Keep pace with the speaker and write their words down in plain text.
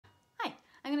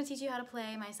going to teach you how to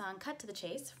play my song Cut to the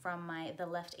Chase from my The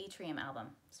Left Atrium album,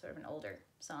 sort of an older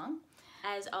song.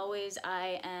 As always,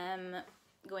 I am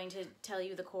going to tell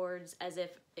you the chords as if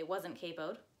it wasn't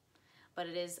capoed, but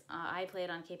it is, I play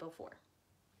it on capo 4.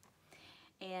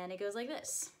 And it goes like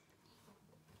this.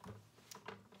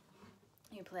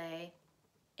 You play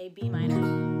a B minor,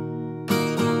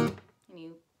 and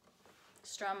you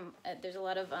strum, there's a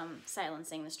lot of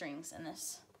silencing the strings in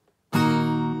this.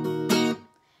 And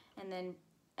then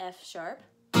F sharp,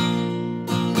 that's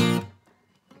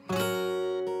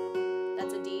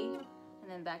a D, and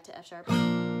then back to F sharp,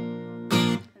 and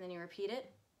then you repeat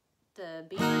it, the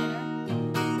B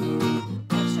minor,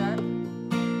 F sharp,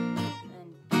 and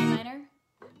then B minor,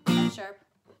 F sharp,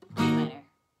 B minor.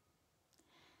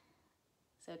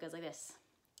 So it goes like this.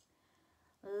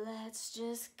 Let's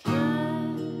just cut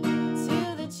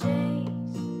to the chase.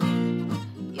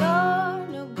 You're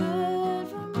no good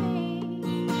for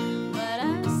me, but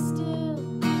I still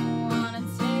wanna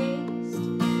taste,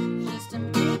 just to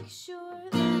make sure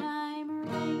that I'm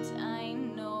right. I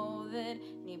know that,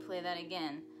 and you play that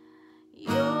again.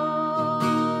 You're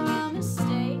a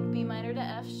mistake, B minor to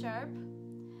F sharp,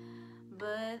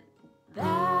 but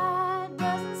that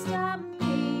doesn't stop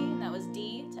me. And that was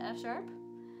D to F sharp.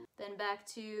 Then back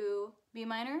to B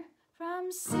minor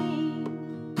from C,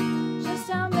 just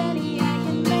how many I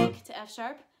can make to F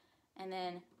sharp, and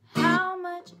then how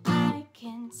much I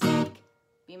can take,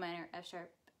 B minor, F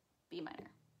sharp, B minor.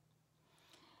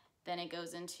 Then it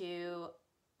goes into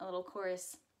a little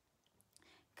chorus.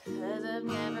 'Cause I've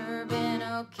never been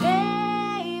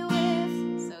okay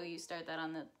with, so you start that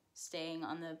on the, staying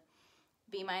on the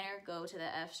B minor, go to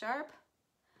the F sharp.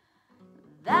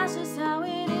 That's just how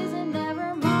it is and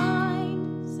never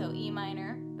mind. So E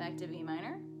minor, back to B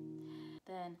minor.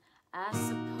 Then I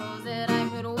suppose that I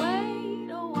could wait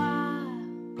a while,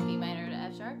 B minor to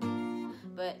F sharp.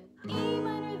 But E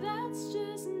minor, that's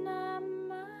just not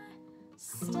my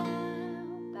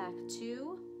style. Back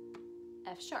to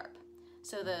F sharp.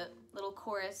 So the little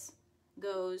chorus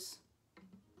goes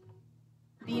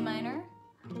B minor,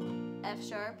 F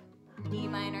sharp, E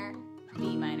minor,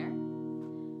 B minor,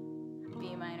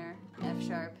 B minor, F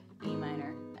sharp, E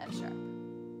minor, F sharp.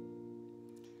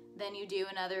 Then you do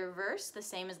another verse, the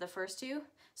same as the first two.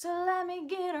 So let me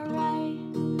get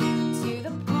right to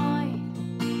the point.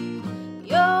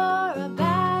 You're a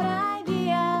bad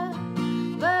idea,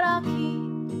 but I'll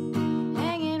keep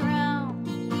hanging around,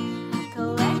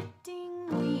 collecting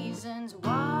reasons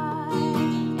why.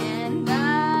 And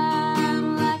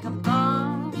I'm like a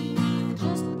bomb,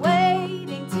 just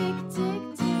waiting, tick,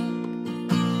 tick, tick.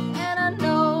 And I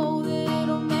know that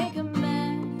it'll make a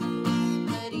mess,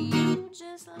 but you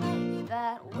just like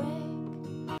that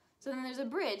wick. So then there's a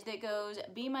bridge that goes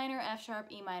B minor, F sharp,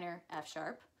 E minor, F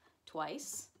sharp,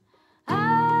 twice.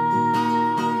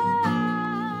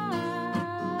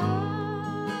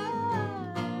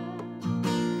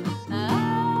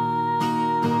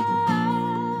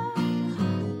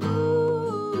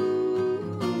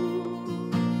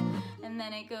 And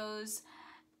then it goes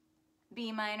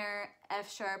B minor,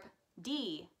 F sharp,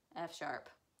 D, F sharp,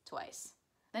 twice.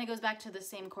 Then it goes back to the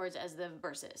same chords as the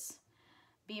verses.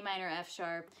 B minor, F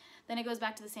sharp. Then it goes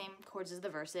back to the same chords as the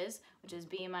verses, which is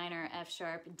B minor, F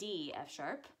sharp, D, F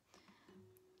sharp.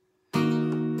 B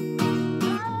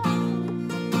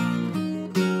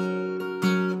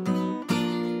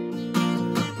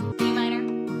minor,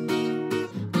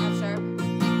 F sharp,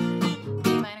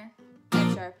 B minor,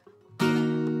 F sharp.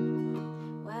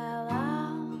 Well,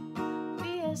 I'll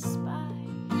be a spy,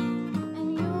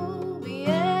 and you'll be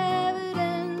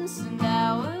evidence, and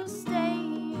I will stay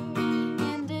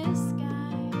in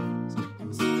disguise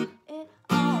until it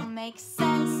all makes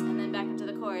sense. And then back into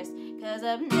the chorus. 'Cause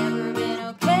I've never been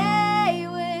okay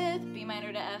with B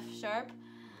minor to F sharp,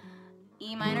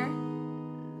 E minor.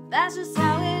 That's just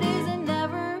how it is and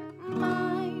never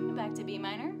mind. Back to B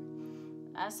minor.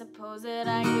 I suppose that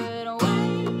I could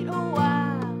wait a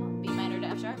while, B minor to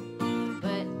F sharp.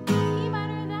 But E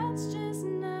minor, that's just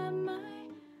not my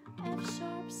F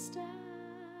sharp style.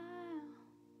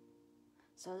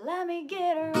 So let me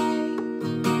get right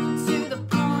to the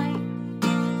point.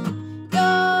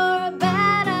 You're a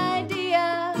bad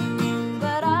idea,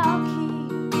 but I'll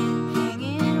keep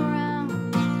hanging around,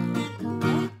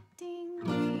 collecting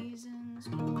reasons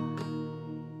why.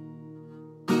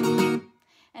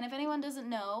 And if anyone doesn't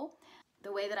know,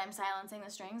 the way that I'm silencing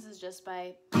the strings is just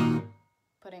by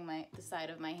putting the side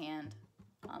of my hand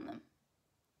on them.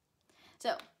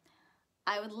 So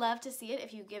I would love to see it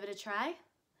if you give it a try.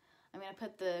 I'm going to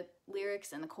put the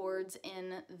lyrics and the chords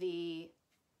in the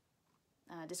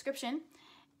description,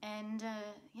 and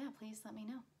yeah, please let me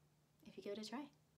know. if you give it a try.